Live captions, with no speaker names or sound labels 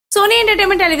Soni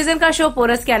entertainment television का show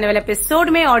porous के आने वाले एपिसोड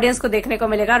में ऑडियंस को देखने को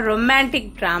मिलेगा रोमांटिक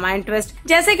ड्रामा एंड ट्विस्ट।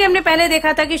 जैसे कि हमने पहले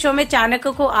देखा था कि शो में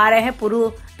चाणक्य को आ रहे हैं पुरु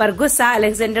पर गुस्सा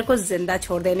अलेक्जेंडर को जिंदा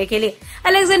छोड़ देने के लिए।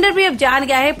 अलेक्जेंडर भी अब जान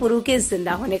गया है पुरु के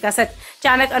जिंदा होने का सच।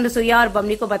 चाणक्य अनुसुईया और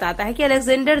बमनी को बताता है कि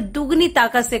अलेक्जेंडर दुगनी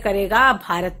ताकत से करेगा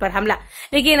भारत पर हमला,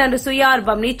 लेकिन अनुसुईया और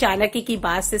बमनी चाणक्य की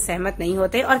बात से सहमत नहीं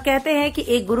होते और कहते हैं कि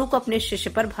एक गुरु को अपने शिष्य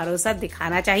पर भरोसा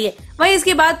दिखाना चाहिए। वहीं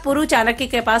इसके बाद पुरु चाणक्य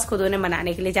के पास खुद उन्हें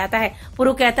मनाने के लिए जाता है।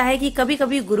 पुरु कहता है कि कभी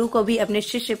कभी गुरु को भी अपने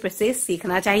शिष्य से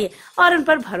सीखना चाहिए और उन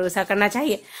पर भरोसा करना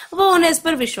चाहिए। वो उन्हें इस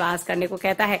पर विश्वास करने को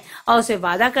कहता है और उसे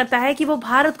वादा करता है कि वो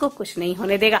भारत को कुछ नहीं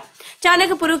होने देगा।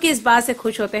 चाणक्य पुरु की इस बात से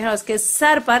खुश होते हैं और उसके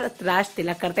सर पर राज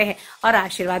तिलक करते हैं और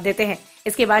आशीर्वाद देते हैं।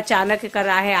 इसके बाद चाणक्य कर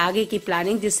रहा है आगे की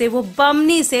प्लानिंग, जिससे वो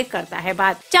बमनी से करता है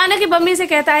बात। चाणक्य बमनी से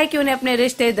कहता है कि उन्हें अपने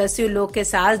रिश्ते दस्यु लोग के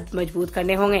साथ मजबूत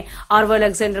करने होंगे और वो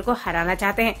अलेक्जेंडर को हराना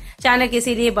चाहते हैं। चाणक्य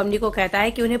इसीलिए बमनी को कहता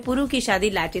है कि उन्हें पुरु की शादी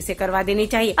लाची से करवा देनी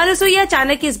चाहिए। अनुसुईया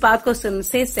चाणक्य की इस बात को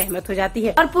सुनने सहमत हो जाती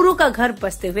है और पुरु का घर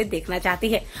बसते हुए देखना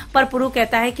चाहती है, पर पुरु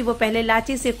कहता है कि वो पहले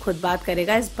लाची से खुद बात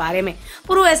करेगा इस बारे में।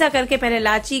 पुरु ऐसा करके पहले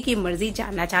लाची की मर्जी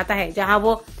जानना चाहता है,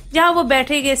 जहाँ वो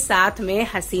बैठेंगे साथ में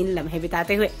हसीन लम्हे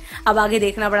बिताते हुए। अब आगे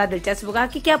देखना बड़ा दिलचस्प होगा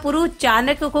कि क्या पुरु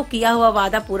चाणक्य को किया हुआ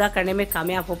वादा पूरा करने में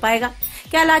कामयाब हो पाएगा।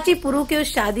 क्या लाची पुरु के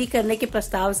उस शादी करने के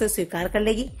प्रस्ताव से स्वीकार कर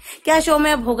लेगी। क्या शो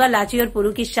में अब होगा लाची और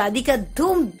पुरु की शादी का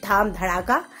धूमधाम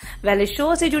धड़ाका। वेल,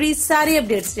 शो से जुड़ी सारी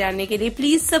अपडेट्स जानने के लिए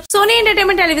प्लीज सोनी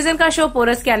एंटरटेनमेंट टेलीविजन का शो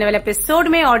पोरस के आने वाले एपिसोड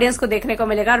में ऑडियंस को देखने को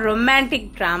मिलेगा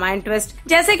रोमांटिक ड्रामा एंड ट्विस्ट।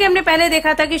 जैसे कि हमने पहले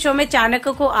देखा था कि शो में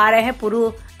चाणक्य को आ रहे हैं पुरु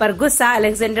पर गुस्सा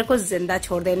अलेक्जेंडर को जिंदा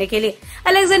छोड़ देने के लिए।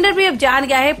 अलेक्जेंडर भी अब जान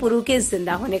गया है पुरु के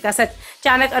जिंदा होने का सच।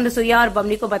 चाणक्य अनुसुईया और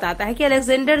बमनी को बताता है कि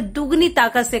अलेक्जेंडर दुगनी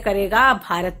ताकत से करेगा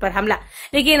भारत पर हमला,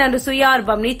 लेकिन अनुसुईया और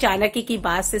बमनी चाणक्य की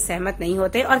बात से सहमत नहीं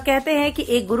होते और कहते हैं कि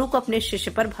एक गुरु को अपने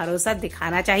शिष्य पर भरोसा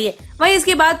दिखाना चाहिए। वहीं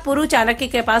इसके बाद पुरु चाणक्य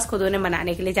के पास खुद उन्हें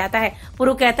मनाने के लिए जाता है।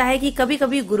 पुरु कहता है कि कभी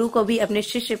कभी गुरु को भी अपने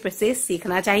शिष्य से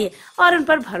सीखना चाहिए और उन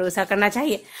पर भरोसा करना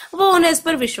चाहिए। वो उन्हें इस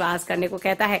पर विश्वास करने को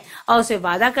कहता है और उसे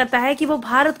वादा करता है कि वो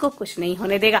भारत को कुछ नहीं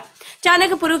होने देगा।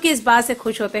 चाणक्य पुरु की इस बात से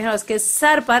खुश होते हैं और उसके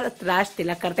सर पर राज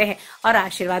तिलक करते हैं और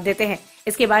आशीर्वाद देते हैं।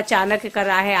 इसके बाद चाणक्य कर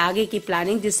रहा है आगे की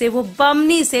प्लानिंग, जिससे वो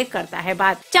बमनी से करता है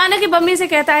बात। चाणक्य बमनी से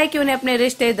कहता है कि उन्हें अपने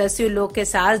रिश्ते दस्यु लोग के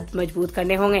साथ मजबूत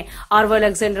करने होंगे और वो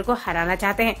अलेक्जेंडर को हराना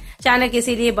चाहते हैं। चाणक्य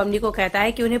इसीलिए बमनी को कहता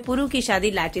है कि उन्हें पुरु की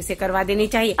शादी लाची से करवा देनी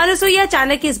चाहिए। अनुसुईया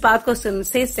चाणक्य की इस बात को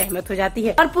सुनने सहमत हो जाती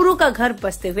है और पुरु का घर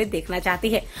बसते हुए देखना चाहती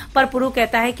है, पर पुरु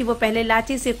कहता है कि वो पहले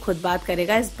लाची से खुद बात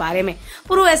करेगा इस बारे में।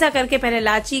 पुरु ऐसा करके पहले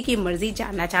लाची की मर्जी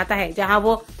जानना चाहता है, जहाँ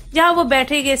वो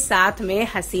बैठेंगे साथ में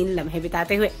हसीन लम्हे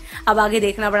बिताते हुए। अब आगे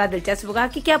देखना बड़ा दिलचस्प होगा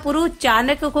कि क्या पुरु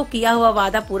चाणक्य को किया हुआ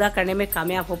वादा पूरा करने में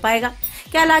कामयाब हो पाएगा।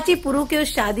 क्या लाची पुरु के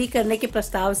उस शादी करने के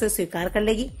प्रस्ताव से स्वीकार कर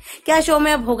लेगी। क्या शो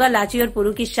में अब होगा लाची और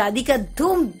पुरु की शादी का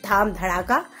धूमधाम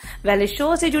धड़ाका। वेल,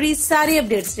 शो से जुड़ी सारी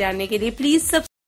अपडेट्स जानने के लिए प्लीज